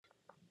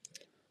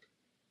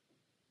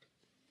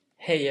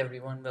Hey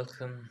everyone,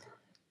 welcome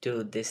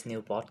to this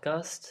new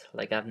podcast.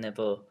 I've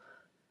never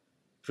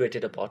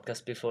created a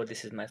podcast before.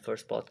 This is my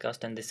first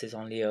podcast, and this is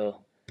only a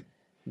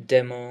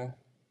demo,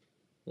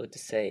 what to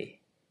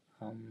say,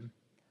 um,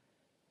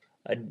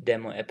 a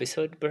demo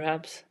episode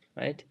perhaps,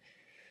 right?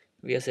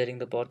 We are setting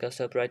the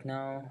podcast up right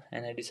now,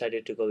 and I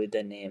decided to go with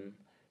the name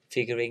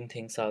Figuring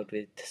Things Out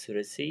with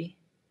Suraj C.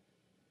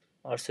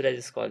 Or should I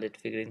just call it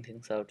Figuring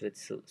Things Out with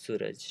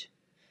Suraj?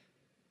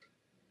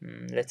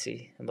 Let's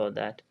see about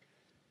that.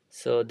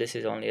 So, this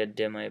is only a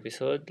demo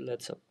episode.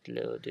 Let's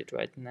upload it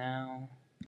right now.